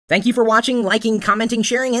Thank you for watching, liking, commenting,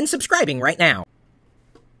 sharing, and subscribing right now.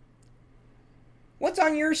 What's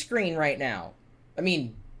on your screen right now? I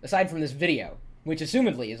mean, aside from this video, which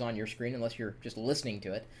assumedly is on your screen unless you're just listening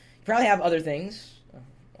to it. You probably have other things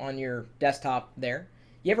on your desktop there.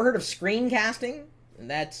 You ever heard of screencasting?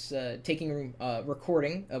 That's taking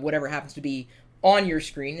recording of whatever happens to be on your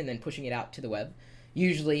screen and then pushing it out to the web.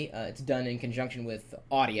 Usually it's done in conjunction with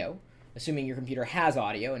audio, assuming your computer has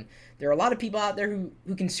audio. And there are a lot of people out there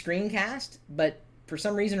who can screencast, but for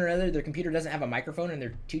some reason or another their computer doesn't have a microphone and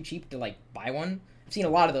they're too cheap to like buy one. I've seen a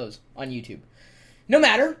lot of those on YouTube. No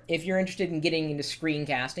matter if you're interested in getting into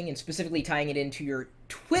screencasting and specifically tying it into your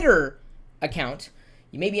Twitter account,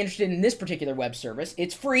 you may be interested in this particular web service.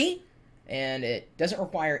 It's free and it doesn't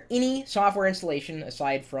require any software installation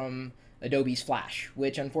aside from Adobe's Flash,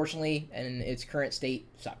 which unfortunately in its current state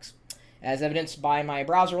sucks, as evidenced by my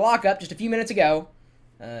browser lockup just a few minutes ago,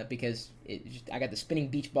 because I got the spinning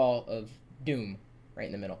beach ball of doom right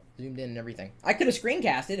in the middle, zoomed in and everything. I could have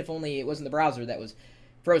screencasted if only it wasn't the browser that was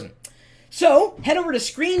frozen. So head over to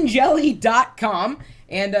screenjelly.com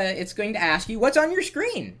and it's going to ask you what's on your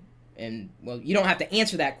screen. And, well, you don't have to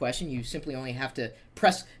answer that question. You simply only have to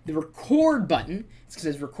press the record button. It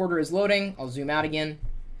says recorder is loading. I'll zoom out again.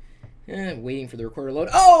 Waiting for the recorder to load.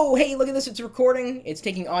 Oh, hey, look at this. It's recording. It's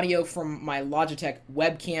taking audio from my Logitech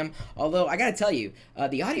webcam. Although, I gotta tell you,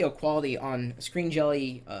 the audio quality on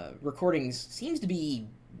Screenjelly recordings seems to be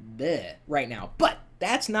bleh right now. But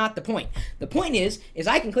that's not the point. The point is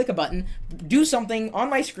I can click a button, do something on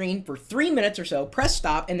my screen for 3 minutes or so, press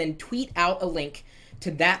stop, and then tweet out a link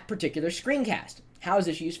to that particular screencast. How is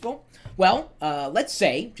this useful? Well, let's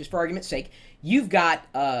say, just for argument's sake, you've got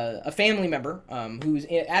a family member who's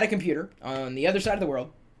at a computer on the other side of the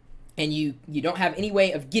world, and you don't have any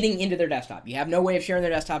way of getting into their desktop. You have no way of sharing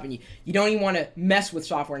their desktop, and you don't even want to mess with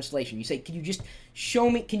software installation. You say, can you just show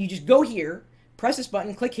me, can you just go here, press this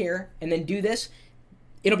button, click here, and then do this?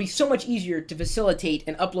 It'll be so much easier to facilitate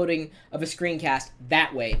an uploading of a screencast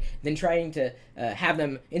that way than trying to have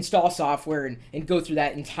them install software and go through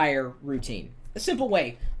that entire routine. A simple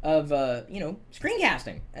way of,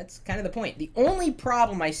 screencasting. That's kind of the point. The only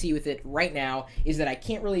problem I see with it right now is that I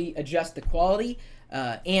can't really adjust the quality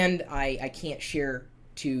and I can't share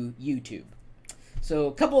to YouTube. So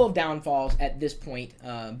a couple of downfalls at this point,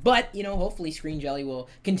 but, hopefully Screenjelly will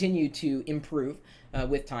continue to improve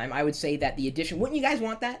with time. I would say that the addition, wouldn't you guys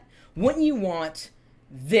want that? Wouldn't you want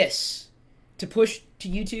this to push to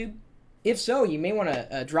YouTube? If so, you may want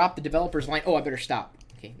to drop the developer's line. Oh, I better stop.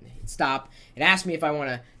 Okay, stop. It asked me if I want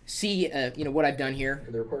to see, what I've done here.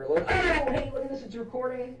 The recorder load. Oh, hey, look at this, it's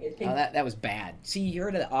recording. Oh, that was bad. See, you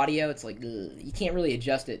heard of the audio? It's like, ugh, you can't really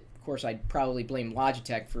adjust it. Of course, I'd probably blame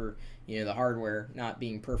Logitech for, the hardware not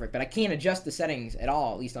being perfect, but I can't adjust the settings at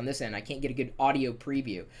all, at least on this end. I can't get a good audio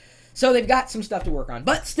preview. So they've got some stuff to work on,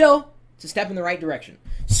 but still, it's a step in the right direction.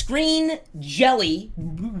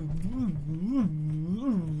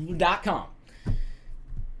 Screenjelly.com.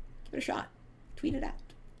 Give it a shot. Tweet it out.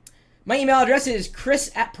 My email address is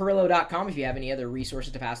chris@pirillo.com. If you have any other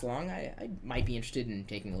resources to pass along, I might be interested in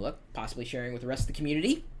taking a look, possibly sharing with the rest of the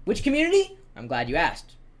community. Which community? I'm glad you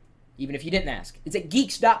asked, even if you didn't ask. It's at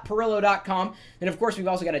geeks.pirillo.com. And, of course, we've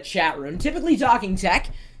also got a chat room, typically talking tech,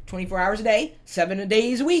 24 hours a day, 7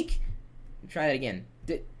 days a week. Try that again.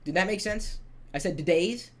 Did that make sense? I said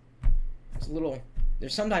days. It's a little,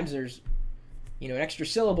 sometimes there's, an extra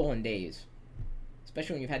syllable in days,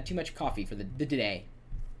 especially when you've had too much coffee for the day.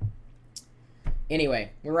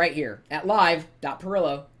 Anyway, we're right here at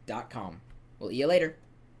live.pirillo.com. We'll see you later.